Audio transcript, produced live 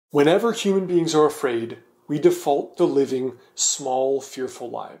Whenever human beings are afraid, we default to living small, fearful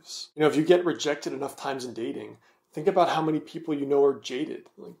lives. If you get rejected enough times in dating, think about how many people you know are jaded.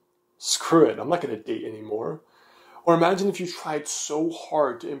 Like, screw it, I'm not going to date anymore. Or imagine if you tried so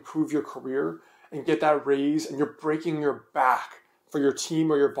hard to improve your career and get that raise and you're breaking your back for your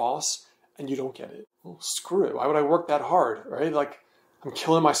team or your boss and you don't get it. Well, screw it. Why would I work that hard, right? Like, I'm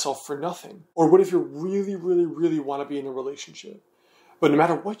killing myself for nothing. Or what if you really, really, really want to be in a relationship? But no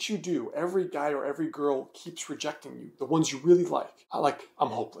matter what you do, every guy or every girl keeps rejecting you, the ones you really like. I'm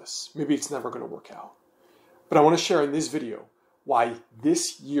hopeless. Maybe it's never going to work out. But I want to share in this video why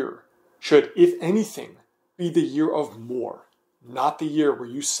this year should, if anything, be the year of more, not the year where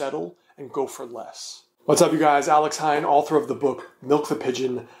you settle and go for less. What's up, you guys? Alex Hine, author of the book Milk the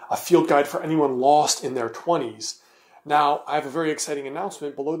Pigeon, a field guide for anyone lost in their 20s. Now, I have a very exciting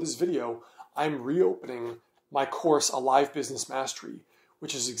announcement below this video. I'm reopening my course, Alive Business Mastery,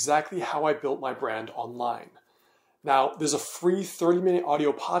 which is exactly how I built my brand online. Now, there's a free 30-minute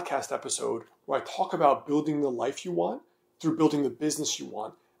audio podcast episode where I talk about building the life you want through building the business you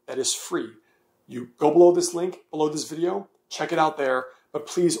want that is free. You go below this link, below this video, check it out there, but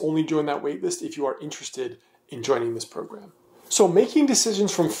please only join that waitlist if you are interested in joining this program. So making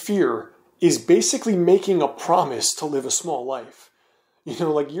decisions from fear is basically making a promise to live a small life.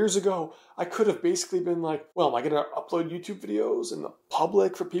 Like years ago, I could have basically been like, well, am I going to upload YouTube videos in the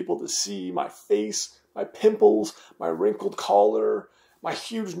public for people to see my face, my pimples, my wrinkled collar, my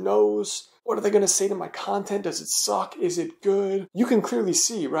huge nose? What are they going to say to my content? Does it suck? Is it good? You can clearly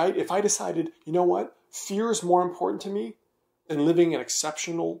see, right? If I decided, you know what? Fear is more important to me than living an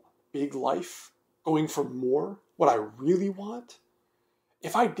exceptional, big life, going for more, what I really want.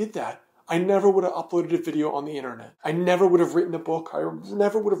 If I did that, I never would have uploaded a video on the internet. I never would have written a book. I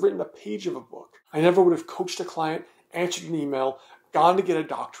never would have written a page of a book. I never would have coached a client, answered an email, gone to get a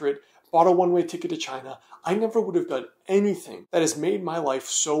doctorate, bought a one-way ticket to China. I never would have done anything that has made my life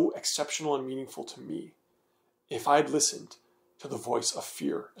so exceptional and meaningful to me if I'd listened to the voice of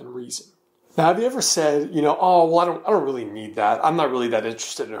fear and reason. Now, have you ever said, oh, well, I don't really need that. I'm not really that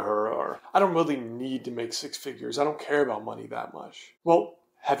interested in her, or I don't really need to make six figures. I don't care about money that much. Well,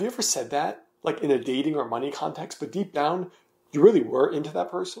 have you ever said that, like in a dating or money context, but deep down, you really were into that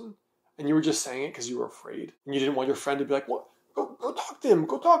person, and you were just saying it because you were afraid, and you didn't want your friend to be like, well, go talk to him,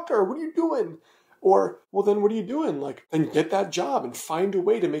 go talk to her, what are you doing? Or, well, then what are you doing? Then get that job and find a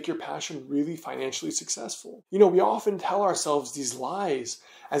way to make your passion really financially successful. We often tell ourselves these lies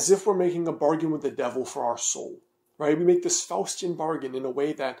as if we're making a bargain with the devil for our soul, right? We make this Faustian bargain in a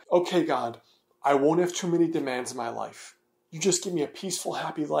way that, okay, God, I won't have too many demands in my life. You just give me a peaceful,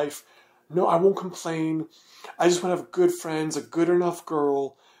 happy life. No, I won't complain. I just want to have good friends, a good enough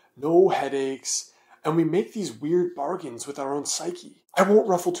girl, no headaches. And we make these weird bargains with our own psyche. I won't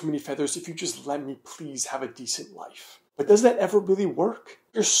ruffle too many feathers if you just let me please have a decent life. But does that ever really work?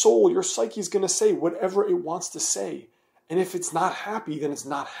 Your soul, your psyche is going to say whatever it wants to say. And if it's not happy, then it's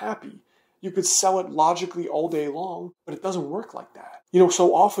not happy. You could sell it logically all day long, but it doesn't work like that.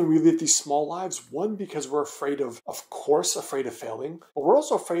 So often we live these small lives, one, because we're afraid of course, afraid of failing, but we're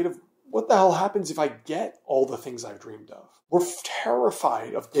also afraid of what the hell happens if I get all the things I've dreamed of. We're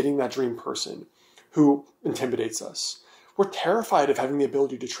terrified of getting that dream person who intimidates us. We're terrified of having the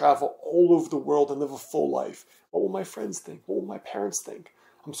ability to travel all over the world and live a full life. What will my friends think? What will my parents think?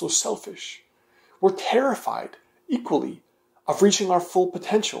 I'm so selfish. We're terrified, equally, of reaching our full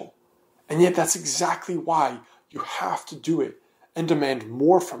potential. And yet that's exactly why you have to do it and demand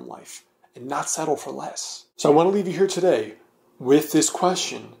more from life and not settle for less. So I want to leave you here today with this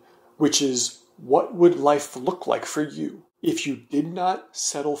question, which is, what would life look like for you if you did not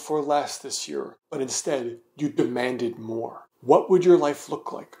settle for less this year, but instead you demanded more? What would your life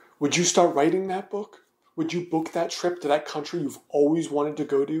look like? Would you start writing that book? Would you book that trip to that country you've always wanted to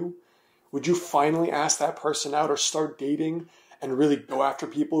go to? Would you finally ask that person out or start dating and really go after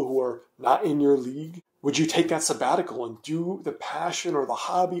people who are not in your league? Would you take that sabbatical and do the passion or the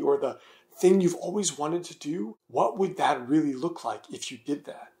hobby or the thing you've always wanted to do? What would that really look like if you did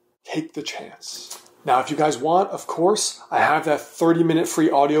that? Take the chance. Now, if you guys want, of course, I have that 30-minute free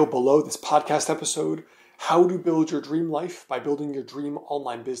audio below this podcast episode, How to Build Your Dream Life by Building Your Dream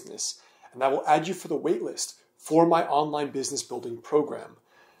Online Business. And that will add you for the waitlist for my online business building program.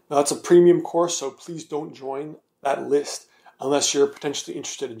 Now, that's a premium course, so please don't join that list unless you're potentially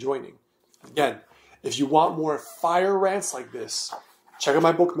interested in joining. Again, if you want more fire rants like this, check out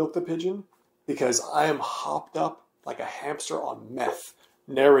my book, Milk the Pigeon, because I am hopped up like a hamster on meth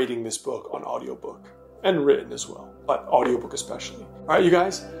narrating this book on audiobook and written as well, but audiobook especially. All right, you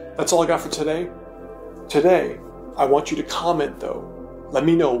guys, that's all I got for today. Today, I want you to comment though. Let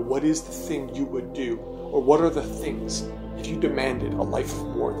me know, what is the thing you would do, or what are the things if you demanded a life of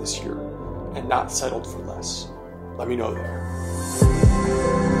more this year and not settled for less? Let me know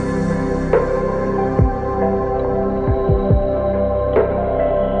there.